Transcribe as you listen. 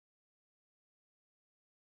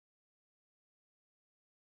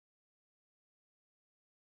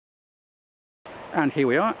And here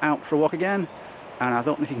we are, out for a walk again. And I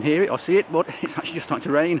don't know if you can hear it or see it, but it's actually just starting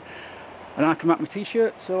to rain. And I come out in my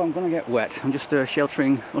t-shirt, so I'm going to get wet. I'm just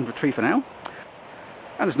sheltering under a tree for now.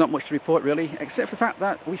 And there's not much to report really, except for the fact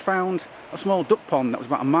that we found a small duck pond that was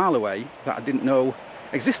about a mile away that I didn't know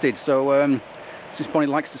existed. So since Barney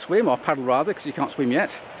likes to swim, or paddle rather, because he can't swim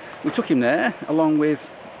yet, we took him there along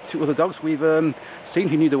with 2 other dogs we've seen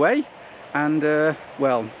who knew the way. And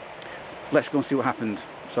well, let's go and see what happened.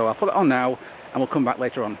 So I'll put it on now and we'll come back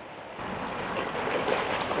later on.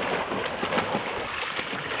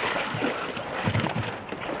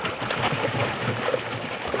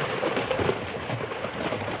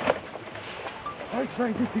 How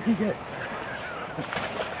excited did he get?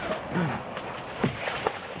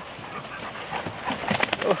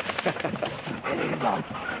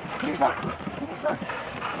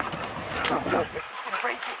 It's going to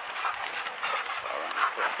break it. It's alright,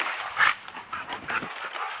 it's perfect.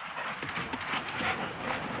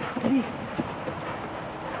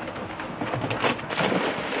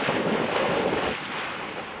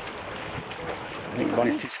 I think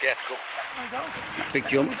Barney's too scared to go. Big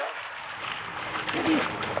jump.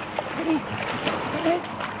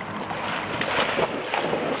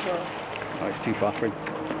 Oh, it's too far for him.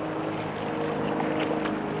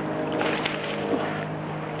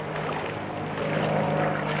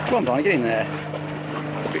 Come on, Barney, get in there.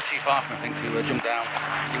 It's a bit too far for him, I think, to jump down.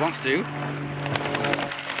 He wants to,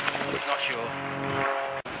 but he's not sure.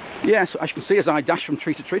 Yeah, so as you can see, as I dash from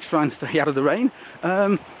tree to tree to try and stay out of the rain,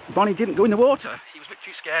 Barney didn't go in the water. He was a bit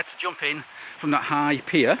too scared to jump in from that high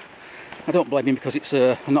pier. I don't blame him, because it's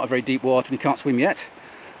not a very deep water and he can't swim yet.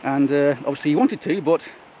 And obviously he wanted to,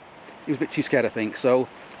 but he was a bit too scared, I think. So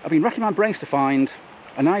I've been racking my brains to find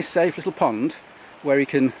a nice, safe little pond where he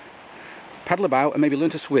can paddle about and maybe learn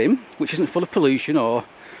to swim, which isn't full of pollution or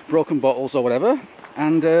broken bottles or whatever.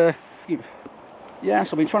 And yeah,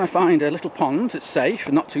 so I've been trying to find a little pond that's safe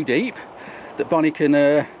and not too deep, that Barney can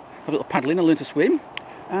have a little paddle in and learn to swim.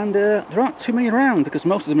 And there aren't too many around, because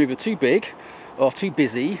most of them are either too big or too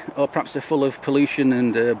busy, or perhaps they're full of pollution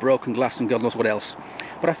and broken glass and God knows what else.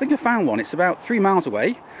 But I think I found one. It's about 3 miles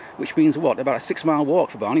away, which means what, about a 6-mile walk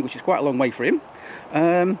for Barney, which is quite a long way for him.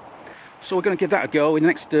 So we're going to give that a go in the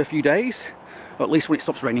next few days, or at least when it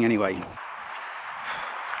stops raining anyway.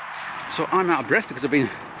 So I'm out of breath because I've been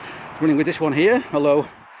running with this one here, although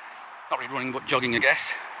not really running but jogging, I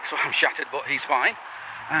guess. So I'm shattered, but he's fine.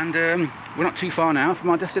 And we're not too far now from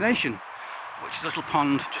our destination, which is a little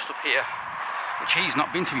pond just up here, which he's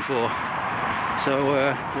not been to before.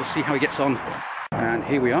 So we'll see how he gets on. And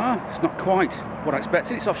here we are. It's not quite what I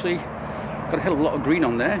expected. It's obviously got a hell of a lot of green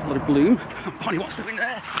on there, a lot of bloom. Barney wants to be in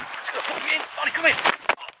there. He's going to put me in. Barney, come in.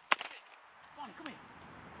 Barney, come in.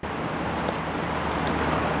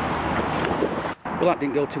 Well, that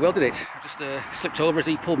didn't go too well, did it? I just slipped over as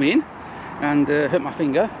he pulled me in and hurt my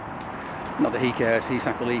finger. Not that he cares. He's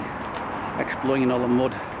happily exploring in all the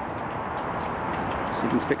mud. See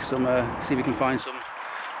if we can fix some, see if we can find some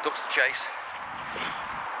ducks to chase.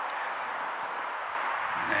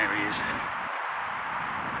 And there he is.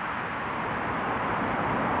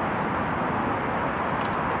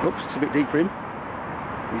 Oops, it's a bit deep for him.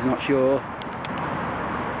 He's not sure.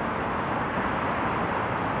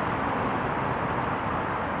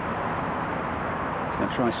 He's going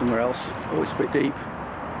to try somewhere else. Oh, it's a bit deep.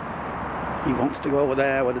 He wants to go over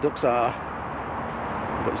there where the ducks are,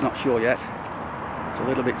 but he's not sure yet. It's a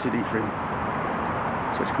little bit too deep for him,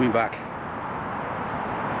 so it's coming back.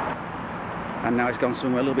 And now he's gone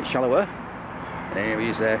somewhere a little bit shallower. There he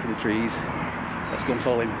is there for the trees. Let's go and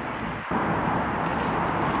follow him.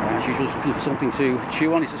 As usual, he's looking for something to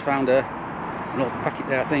chew on. He's just found an old packet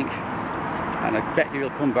there, I think. And I bet he'll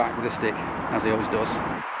come back with a stick, as he always does.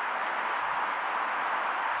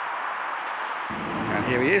 And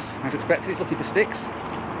here he is, as expected, he's looking for sticks.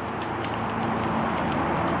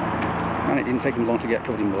 And it didn't take him long to get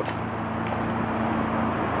covered in mud.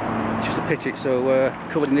 It's just a pity it's so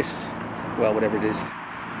covered in this, well, whatever it is.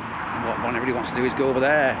 And what Barney really wants to do is go over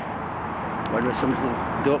there, where there's some little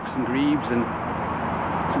ducks and grebes and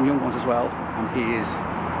some young ones as well, and he is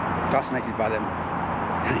fascinated by them.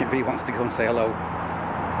 And he really wants to go and say hello.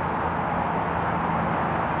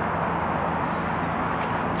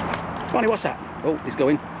 Barney, what's that? Oh, he's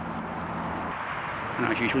going. And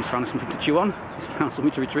as usual, he's found something to chew on. He's found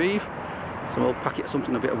something to retrieve. Some old packet of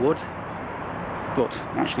something, a bit of wood. But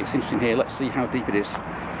actually it's interesting here, let's see how deep it is.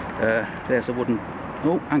 There's a wooden,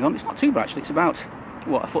 oh hang on, it's not too bad actually, it's about,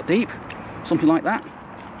 what, a foot deep? Something like that.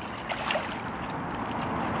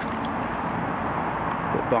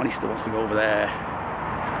 But Barney still wants to go over there.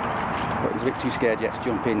 But he's a bit too scared yet to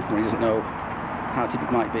jump in when he doesn't know how deep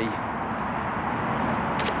it might be.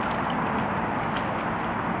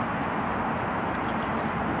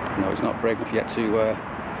 No, he's not brave enough yet to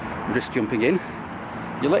risk jumping in.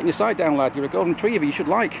 You're letting your side down, lad. You're a golden retriever. You should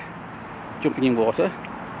like jumping in water.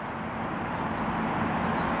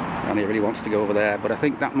 And he really wants to go over there, but I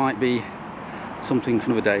think that might be something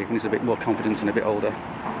for another day when he's a bit more confident and a bit older.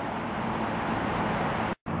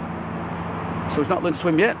 So he's not learned to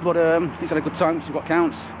swim yet, but he's had a good time, which is what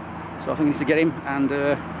counts. So I think we need to get him, and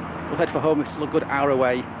we'll head for home. It's still a good hour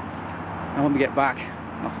away. And when we get back,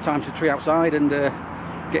 I'll have time to tree outside and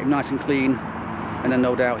get him nice and clean, and then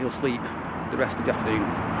no doubt he'll sleep the rest of the afternoon.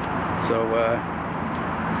 So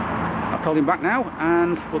I'll call him back now,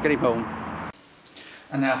 and we'll get him home.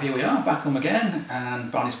 And now here we are, back home again,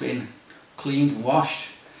 and Barney's been cleaned and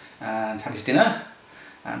washed and had his dinner,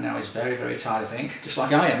 and now he's very, very tired, I think, just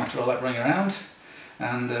like I am after all that running around.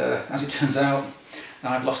 And as it turns out,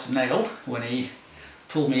 I've lost a nail when he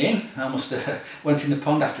pulled me in. I almost went in the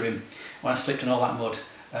pond after him when I slipped in all that mud,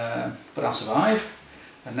 but I'll survive.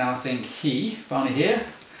 And now I think Barney here,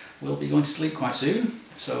 will be going to sleep quite soon,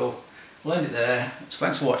 so we'll end it there. So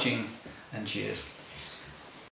thanks for watching, and cheers.